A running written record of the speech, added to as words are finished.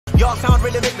Your sound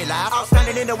really make me laugh.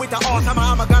 Outstanding in the winter, all summer,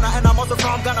 I'm a gunner, and I'm also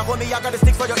from Ghana. Homie, I got the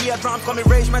sticks for your eardrums. Call me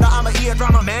rage, man, I'm a ear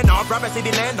drummer. Man, up, rapper,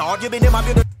 city landlord. You been in my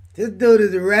beautiful. This dude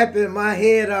is rapping my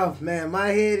head off, man. My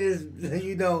head is,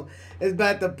 you know, it's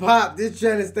about to pop. Just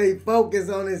trying to stay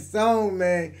focused on this song,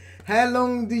 man. How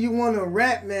long do you want to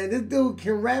rap, man? This dude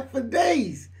can rap for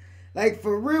days. Like,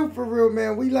 for real,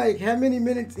 man. We like, how many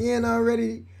minutes in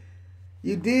already?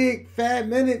 You dig? 5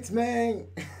 minutes, man.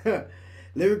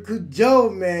 Lyrical Joe,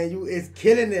 man. You is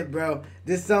killing it, bro.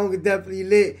 This song is definitely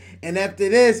lit. And after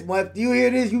this, well, after you hear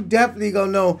this, you definitely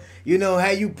gonna know, you know, how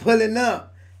you pulling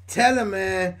up. Tell him,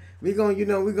 man. We're gonna, you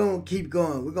know, we're gonna keep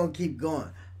going. We're gonna keep going.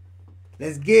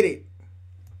 Let's get it.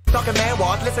 Talking man,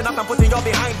 what? Listen up, I'm putting you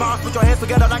behind bars. Put your hands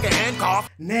together like a handcuff.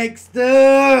 Next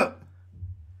up,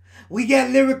 we got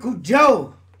Lyrical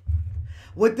Joe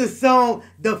with the song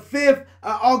The 5th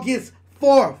of August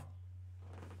 4th.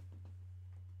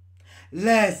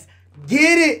 Let's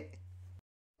get it.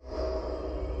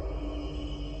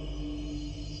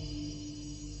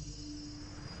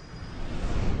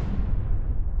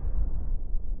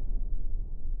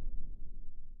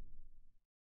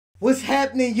 What's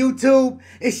happening, YouTube?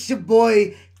 It's your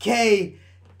boy KD,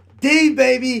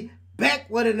 baby, back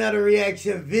with another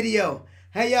reaction video.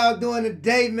 How y'all doing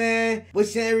today, man?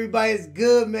 Wishing everybody's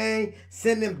good, man.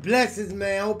 Sending blessings,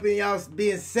 man. Hoping y'all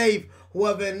being safe.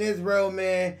 Whoever in Israel,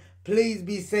 man, please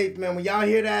be safe, man. When y'all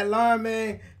hear that alarm,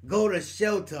 man, go to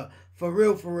shelter. For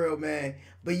real, man.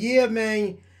 But yeah,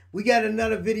 man, we got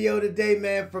another video today,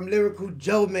 man, from Lyrical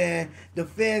Joe, man. The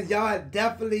fans, y'all have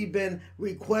definitely been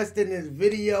requesting this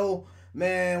video,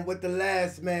 man, with the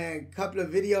last, man, couple of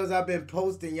videos I've been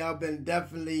posting. Y'all been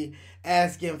definitely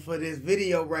asking for this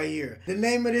video right here. The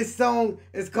name of this song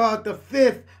is called The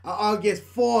 5th of August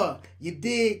 4th. You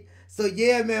dig? So,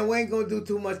 yeah, man, we ain't gonna do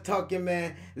too much talking,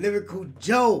 man. Lyrical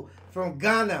Joe from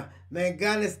Ghana. Man,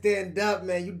 Ghana stand up,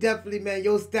 man. You definitely, man,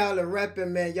 your style of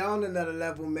rapping, man, y'all on another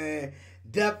level, man.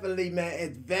 Definitely, man,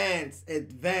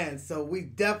 advance. So we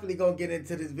definitely gonna get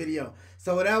into this video.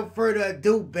 So without further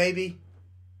ado, baby,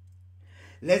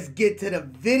 let's get to the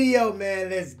video, man.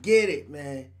 Let's get it,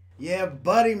 man. Yeah,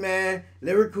 buddy, man.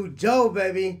 Lyrical Joe,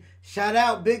 baby. Shout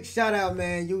out, big shout out,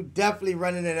 man. You definitely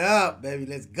running it up, baby.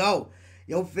 Let's go.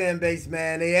 Your fan base,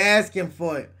 man, they asking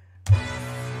for it.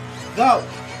 Go.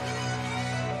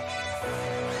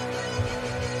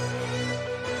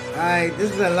 Alright,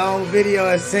 this is a long video,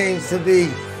 it seems to be.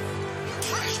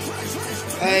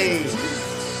 Hey.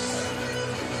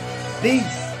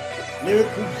 Beast.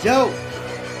 Lyrical Joe.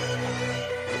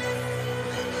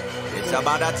 It's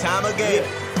about that time again.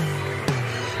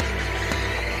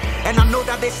 And I know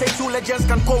that they say two legends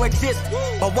can coexist.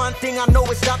 But one thing I know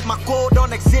is that my code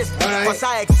don't exist. Cause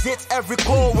I exist every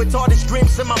core with all these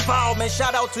dreams in my bow. Man,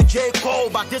 shout out to J.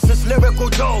 Cole, but this is Lyrical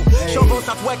Joe. Show goes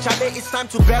at work, Chale, it's time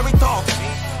to bury talks.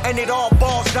 And it all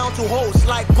boils down to hoes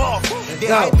like golf. They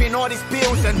hyping all these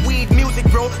pills and weed music,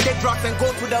 bro. Take drugs and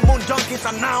go to the moon. Junkies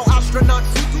are now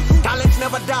astronauts. Talents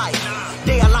never die.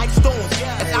 They are like stones.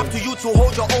 It's up to you to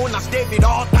hold your own. As David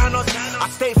or Thanos, I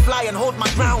stay fly and hold my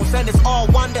grounds. And it's all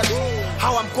wonders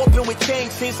how I'm coping with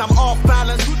change since I'm off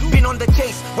balance. Been on the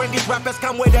chase. When these rappers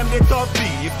come with them, they talk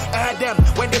beef. Add them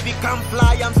when they become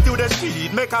fly. I'm still the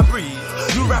seed. Make her breathe.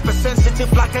 You rappers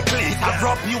sensitive like a cleat. I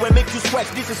rob you and make you sweat.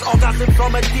 This is orgasm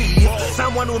from a thief.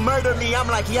 Someone will murder me. I'm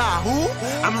like, yeah, who?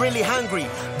 I'm really hungry.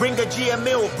 Bring a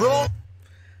GML, bro.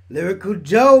 Lyrical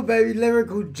Joe, baby.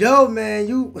 Lyrical Joe, man.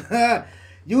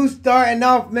 You starting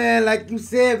off, man, like you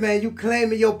said, man. You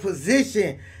claiming your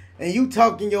position. And you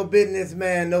talking your business,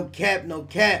 man. No cap, no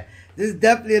cap. This is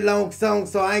definitely a long song,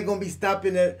 so I ain't going to be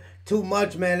stopping it too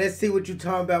much, man. Let's see what you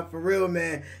talking about for real,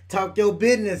 man. Talk your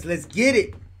business. Let's get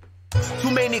it.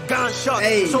 Too many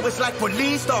gunshots, so it's like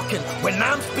police talking. When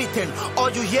I'm spitting,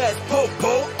 all you hear is po,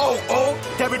 po, oh,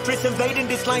 oh. Territories invading,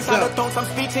 these lines are the tongues I'm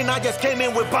speaking. I just came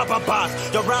in with baba bars.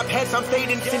 Your rap heads, I'm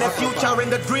fading. In the future, in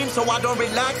the dream, so I don't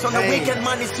relax. On the weekend,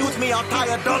 money suits me. I'll tie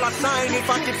a dollar sign if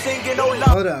I keep singing, oh, love.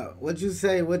 Hold up, what you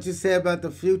say? What you say about the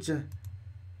future?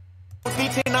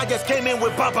 I just came in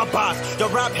with baba bars. Your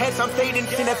rap heads, I'm fading.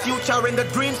 In the future, in the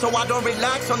dream, so I don't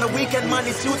relax. On the weekend,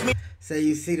 money suits me. Say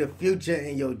you see the future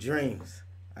in your dreams.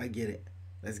 I get it.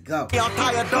 Let's go. I'll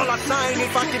tie a dollar sign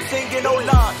if I keep singing, oh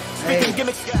Lord. Speaking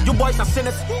gimmicks, you boys are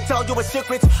sinners. Tell you a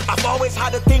secret, I've always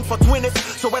had a thing for twinners.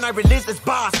 So when I release this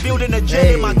bars, building a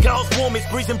jail in my girl's womb is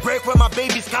breezing break when my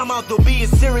babies come out to be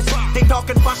serious. They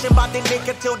talking fashion, but they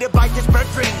naked till they bite this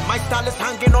brethren. My style is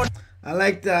hanging on. I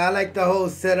like the whole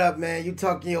setup, man. You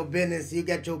talking your business. You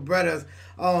got your brothers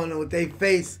on with their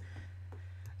face,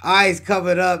 eyes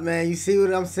covered up, man. You see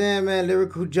what I'm saying, man?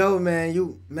 Lyrical Joe, man.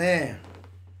 You, man.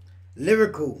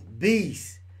 Lyrical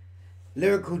beast.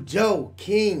 Lyrical Joe,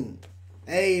 King.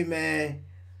 Hey, man.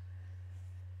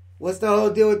 What's the whole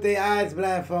deal with their eyes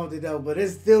blindfolded, though? But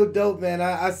it's still dope, man.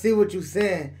 I see what you're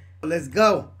saying. Let's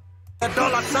go.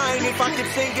 $1 sign if I keep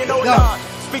singing, oh Lord.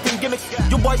 Speaking gimmicks,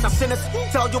 you boys are sinners.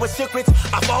 Tell you a secret,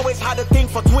 I've always had a thing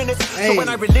for twinners. So when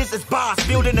I release this bars,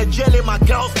 building a jelly, my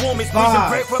girls warm is squeezing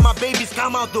break when my babies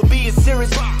come out to be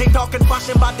serious. They talking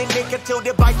fashion, but they naked till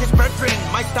they bite his brethren.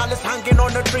 My style is hanging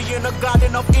on a tree in the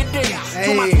garden of Eden.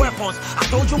 Too much weapons, I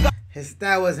told you guys. His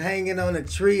style was hanging on a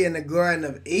tree in the garden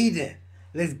of Eden.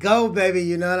 Let's go, baby,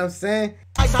 you know what I'm saying?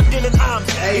 I are dealing arms.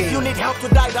 If you need help to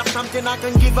die, that's something I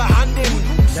can give a hand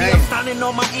in. See, I'm standing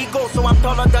on my ego, so I'm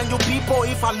taller than you people.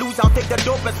 If I lose, I'll take the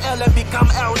dopest L and become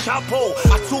El Chapo.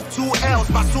 I took 2 L's,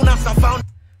 but soon as I found...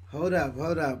 Hold up.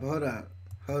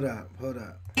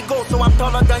 Ego, so I'm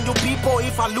taller than you people.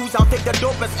 If I lose, I'll take the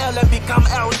dopest L and become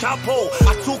El Chapo.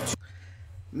 I took...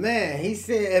 Man, he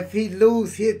said if he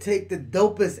lose, he'll take the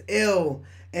dopest L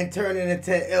and turn it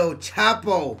into El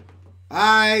Chapo.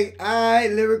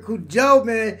 Alright, Lyrical Joe,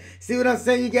 man. See what I'm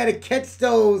saying? You gotta catch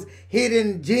those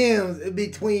hidden gems in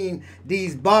between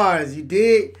these bars, you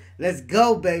dig? Let's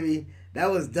go, baby. That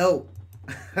was dope.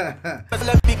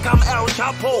 Let's become El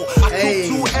Chapo. I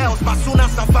took 2 L's, but soon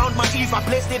as I found my Eve, I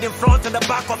placed it in front and the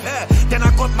back of her. Then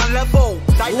I got my level.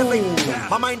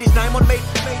 My mind is diamond made.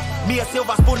 Me a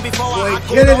silver spoon before I had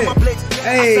gold on my plate.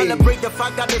 I celebrate the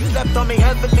fact that they slept on me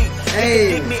heavily. If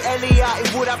they dig me earlier,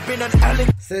 it would have been an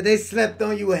elegant. So they slept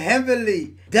on you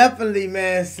heavily. Definitely,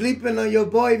 man. Sleeping on your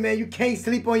boy, man. You can't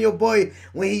sleep on your boy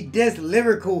when he this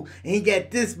lyrical and he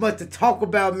got this much to talk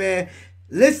about, man.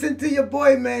 Listen to your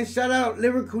boy, man. Shout out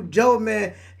Lyrical Joe,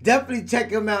 man. Definitely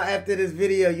check him out after this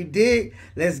video. You dig?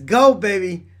 Let's go,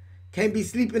 baby. Can't be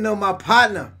sleeping on my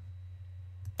partner.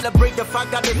 Celebrate the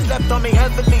fact that they slept on me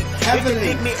heavily. If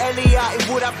they dig me earlier, it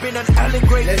would have been an early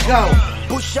grade. Let's go.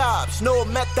 Push-ups, no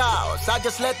metals, I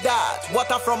just let that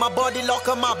water from my body lock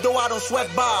them up, though I don't sweat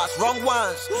bars. Wrong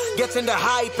ones, gets in the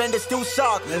hype and they still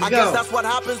suck. I guess that's what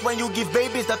happens when you give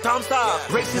babies the thumbs up.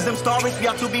 Racism stories, we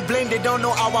are to be blamed, they don't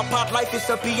know our part. Life is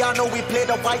a piano, we play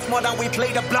the whites more than we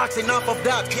play the blacks. Enough of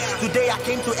that, today I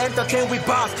came to entertain with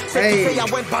bars. Said to say I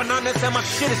went bananas and my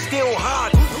shit is still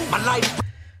hard. My life.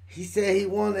 He said he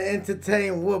wanted to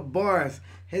entertain with bars.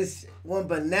 His one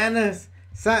bananas.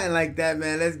 Something like that,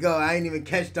 man. Let's go. I ain't even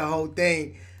catch the whole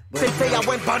thing. They say I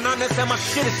went bananas and my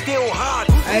shit is still hard.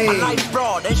 My life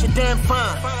broad and she damn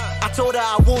fine. I told her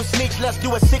I won't snitch, let's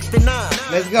do a 69.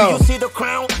 Let's go. Do you see the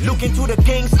crown? Look into the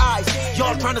king's eyes.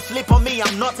 Y'all trying to slip on me,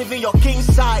 I'm not even your king's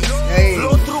size.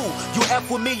 Flow through, you F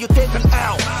with me, you take an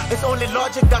L. It's only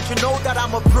logic that you know that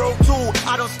I'm a pro too.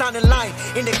 I don't stand in line,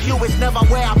 in the queue it's never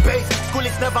where I base. School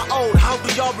is never old, how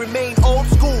do y'all remain old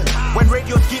school? When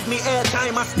radios give me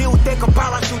airtime, I still take a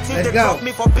parachute. If they drop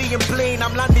me for being plain,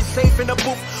 I'm landing safe in the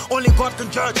booth. Only God can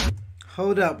judge.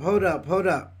 Hold up.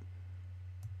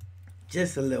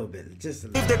 Just a little bit,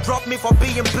 If they drop me for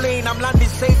being plain, I'm landing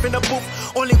safe in the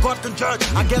booth. Only God can judge.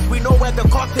 I guess we know where the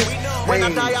court is. When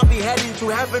I die, I'll be heading to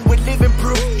heaven with living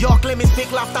proof. Your claiming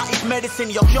fake laughter is medicine.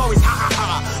 Your cure is ha ha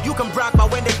ha. You can brag,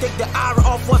 but when they take the R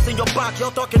off what's in your back,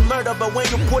 you're talking murder. But when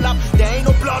you pull up, there ain't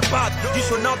no blood bath. You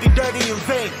should not be dirty in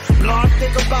vain. Blood,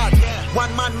 take a bath.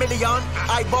 1 man million.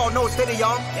 Eyeball, no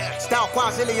stadium. Style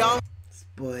quadrillion.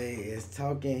 Boy is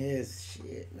talking his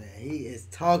shit, man. He is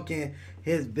talking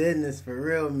his business for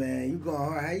real, man. You going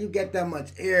hard. How you get that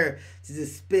much air to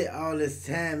just spit all this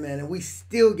time, man? And we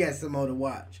still got some more to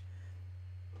watch.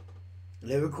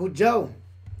 Lyrical Joe.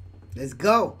 Let's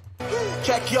go.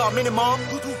 Check your minimum.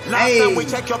 Last time we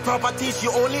check your properties,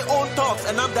 you only own talks,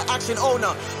 and I'm the action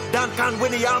owner. Duncan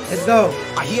Williams. Let's go.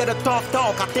 I hear the tough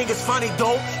talk, I think it's funny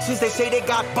though. Since they say they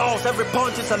got balls, every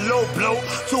punch is a low blow.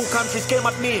 2 countries came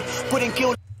at me, putting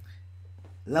kill.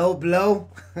 Low blow.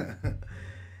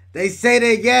 They say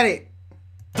they get it.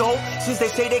 Though, since they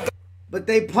say they got. But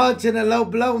they punching a low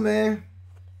blow, man.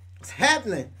 What's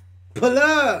happening? Pull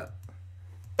up.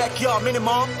 Check your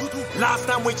minimum. Last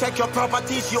time we check your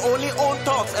properties, you only own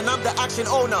talks, and I'm the action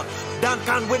owner.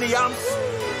 Duncan Williams.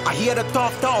 I hear the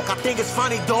tough talk, I think it's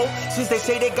funny though. Since they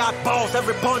say they got balls,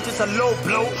 every punch is a low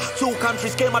blow. 2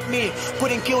 countries came at me,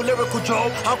 couldn't kill Lyrical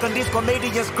Joe. How can these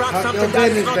comedians crack something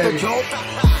that is not a joke?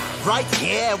 Right,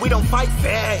 yeah, we don't fight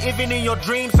fair. Even in your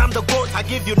dreams, I'm the GOAT, I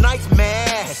give you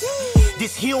nightmares.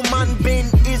 This human being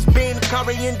is been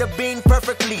carrying the bean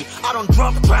perfectly. I don't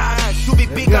drop trash. To be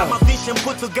big, I'm a vision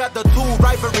put together 2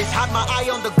 rivalries. Had my eye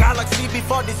on the galaxy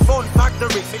before this phone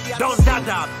factory. Don't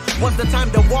dada. What's the time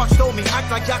the watch told me?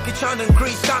 Act like Jackie Chan and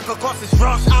Chris Tucker, cause it's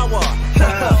rush hour.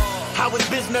 How is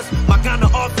business? My kind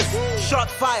of office. Shot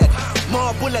fired.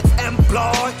 More bullets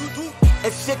employed.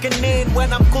 It's sickening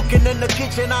when I'm cooking in the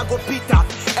kitchen. I go pita.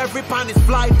 Every pan is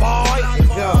fly, boy.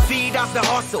 Feed us the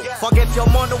hustle. Forget your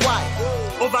money, why?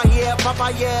 Over here,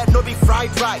 Papa, yeah, no be fried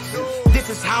rice. This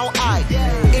is how I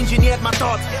engineered my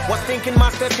thoughts. Was thinking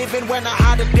my steps even when I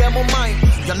had a demo mind.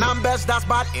 Your numbers, that's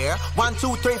bad air. 1,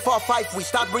 2, 3, 4, 5. We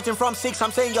start reaching from 6.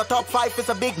 I'm saying your top 5 is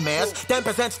a big mess.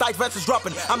 10% tight versus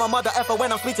dropping. I'm a mother effer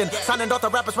when I'm spitting. Son and daughter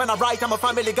rappers when I write. I'm a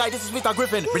family guy. This is Peter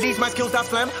Griffin. Release my skills, that's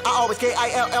phlegm. I always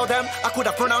K-I-L-L them. I could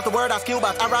have pronounced the word I skill,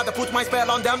 but I'd rather put my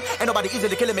spell on them. Ain't nobody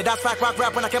easily killing me. That's fact.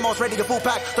 Rap when I came out ready to full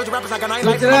pack. Told you rappers like a nine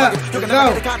life. You can never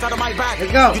get the cat out of my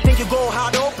bag. You think you go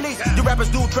hard, oh please. You rappers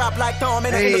do trap like Tom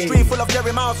in the street full of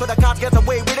Jerry Mouse, so the cat gets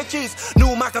away with the cheese.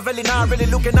 New Machiavelli now really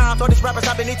looking out. All these rappers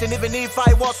I've been eating, even if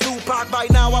I was Tupac by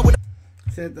now, I would.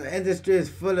 Said the industry is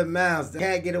full of mouths. The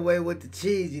cat get away with the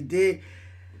cheese, you dig?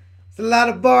 It's a lot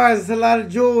of bars, it's a lot of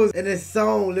jewels in this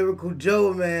song, Lyrical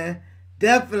Joe, man.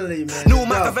 Definitely, man. New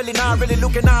Machiavelli now really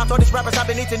looking out. All these rappers I've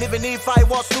been eating, even if I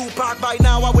was Tupac by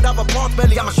now, I would have a pot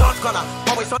belly. I'm a short scholar.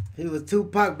 Always on. He was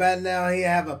Tupac by now, he'd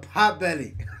have a pot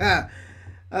belly.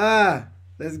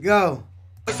 Let's go.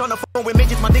 It's on the phone with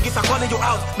midgets, my niggas are calling you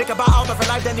out. Make a bow out of a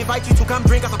life, then invite you to come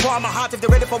drink. As I pour out my heart, if they're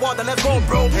ready for war, then let's go,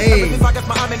 bro. Every if I get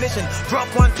my ammunition, drop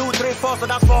 1, 2, 3, 4, so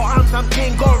that's 4 arms, I'm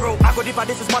King Goro. I go deeper,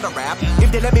 this is mother rap.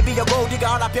 If they let me be a gold digger,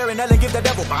 I'll appear in hell and give the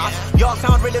devil bath. Your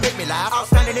sound really make me laugh.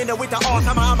 Outstanding in the winter, all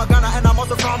time I'm a gunner, and I'm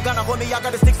also from Ghana. Homie, I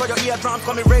got the sticks for your eardrums.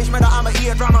 Call me Rage Matter, I'm a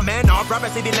eardrummer. Man, up,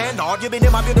 rappers, see the landlord. You been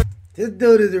in my beauty. This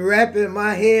dude is rapping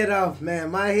my head off,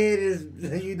 man. My head is,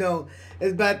 you know,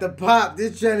 it's about to pop.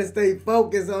 Just trying to stay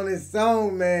focused on this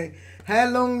song, man. How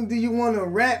long do you want to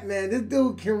rap, man? This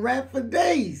dude can rap for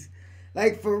days.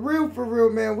 Like, for real,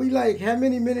 man. We like, how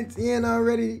many minutes in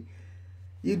already?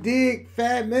 You dig?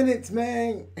 5 minutes,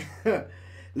 man.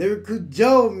 Lyrical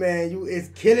Joe, man. You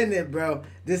is killing it, bro.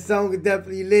 This song is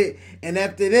definitely lit. And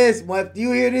after this, well, after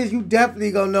you hear this, you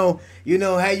definitely gonna know, you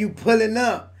know, how you pulling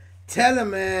up. Tell him,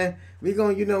 man. We're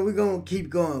gonna, you know, we're gonna keep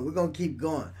going. We're gonna keep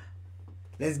going.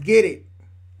 Let's get it.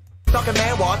 Talking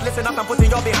man, what? Listen up, I'm putting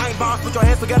your behind bars. Put your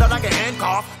hands together like a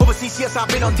handcuff. Overseas, yes, I've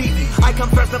been on TV. I come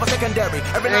first, never secondary.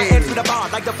 Every night ends with a bar.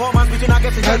 Like the 4 months between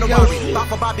August and January. Back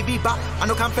for Bobby Bebop. I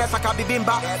know confess, I can't be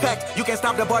bimba. Fact, you can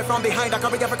stop the boy from behind. I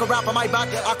carry every rap on my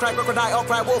back. I cry crocodile, or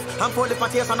cry wolf. I'm full if my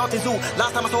tears are not in zoo.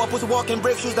 Last time I saw a pussy walk in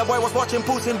brave shoes, the boy was watching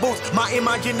Puss in Boots. My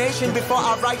imagination, before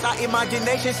I write, our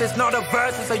imagination is not a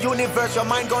verse, it's a universe. Your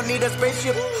mind gon' need a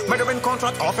spaceship. Murdering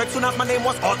contract offered. Soon as my name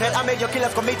was altered, I made your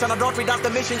killers commit an adultery. That's the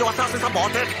mission, your assassins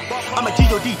aborted. I'm a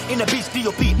G.O.D. in a beast,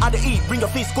 D.O.P. I the E, bring your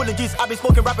feet, schooling G's. I've been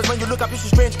smoking rappers when you look up, you see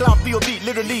strange cloud, B.O.B.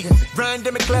 Literally,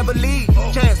 random and cleverly.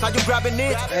 Chance, are you grabbing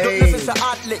it? Don't listen to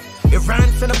outlet. It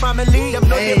rants in the family. Them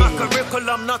know they my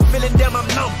curriculum, not feeling them, I'm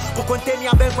numb. Go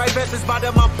continue, Ben Cry verses, by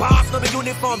them, I'm boss, no be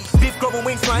uniform. Beef growing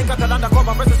wings flying, Catalanda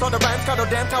cover verses on the rhymes. Cut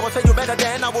damn cow, say you better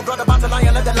than. I would draw the battle line,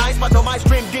 let the lines, but on my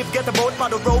stream deep, get the boat, by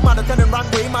the road, by the turning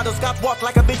runway, by the scat walk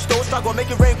like a bitch toe, struggle,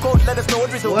 make it rain cold, let us know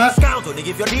drizzle. Discount, they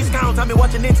give your discount, I've been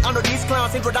watching it under these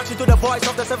clowns. Introduction to the voice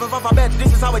of the 7th alphabet,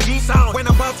 this is how a G sound. When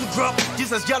I'm about to drop,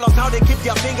 Jesus jealous how they keep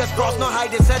their fingers crossed, not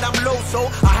hide, they said I'm low, so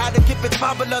I had to keep it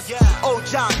fabulous. Oh,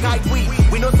 Jack, guide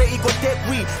we know say ego take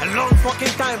we. A long fucking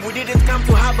time, we didn't come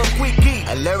to have a quickie.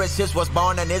 A lyricist was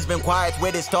born and it's been quiet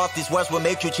with his thoughts. These words will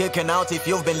make you chicken out if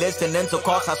you've been listening to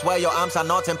Cox. I swear your arms are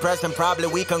not impressed and probably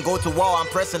we can go to war. I'm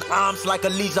pressing arms like a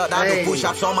lizard. I do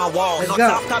push-ups on my wall. Not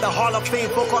after the Hall of Fame,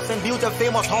 focus and build a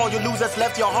famous hall. You losers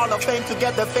left your Hall of Fame to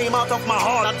get the fame out of my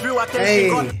heart. I drew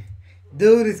attention.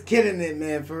 Dude is killing it,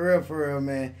 man. For real,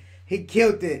 man. He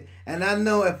killed it. And I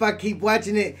know if I keep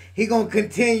watching it, he gonna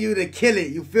continue to kill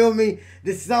it. You feel me?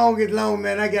 This song is long,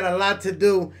 man. I got a lot to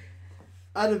do.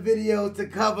 Other videos to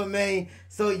cover, man.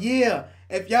 So yeah,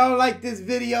 if y'all like this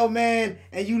video, man,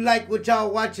 and you like what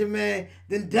y'all watching, man,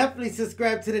 then definitely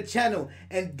subscribe to the channel.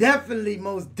 And definitely,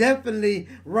 most definitely,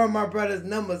 run my brother's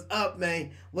numbers up,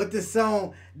 man. With the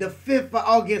song, the 5th of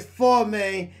August 4,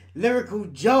 man. Lyrical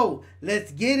Joe.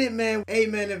 Let's get it, man. Hey,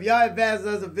 man, if y'all advise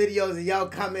us of videos and y'all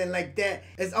comment like that,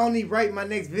 it's only right my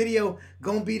next video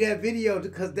gonna be that video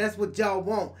because that's what y'all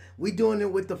want. We doing it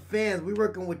with the fans. We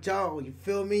working with y'all. You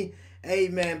feel me? Hey,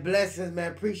 man, blessings,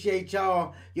 man. Appreciate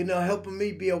y'all, you know, helping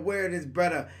me be aware of this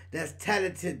brother that's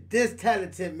talented. This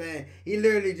talented, man. He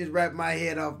literally just rapped my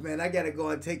head off, man. I gotta go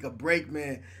and take a break,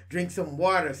 man. Drink some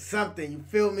water, something. You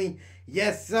feel me?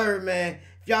 Yes, sir, man.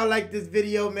 If y'all like this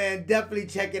video, man, definitely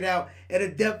check it out. It'll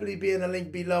definitely be in the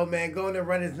link below, man. Go in and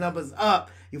run his numbers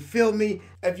up. You feel me?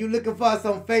 If you're looking for us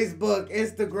on Facebook,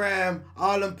 Instagram,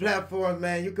 all them platforms,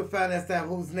 man, you can find us at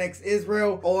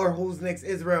WhosNextIsrael or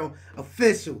WhosNextIsrael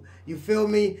Official. You feel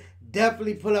me?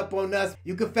 Definitely pull up on us.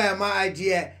 You can find my IG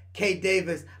at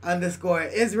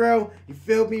KDavis_Israel. You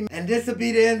feel me? And this will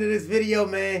be the end of this video,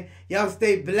 man. Y'all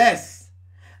stay blessed.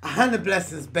 100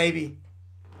 blessings, baby.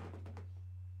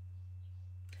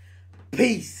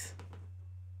 Peace.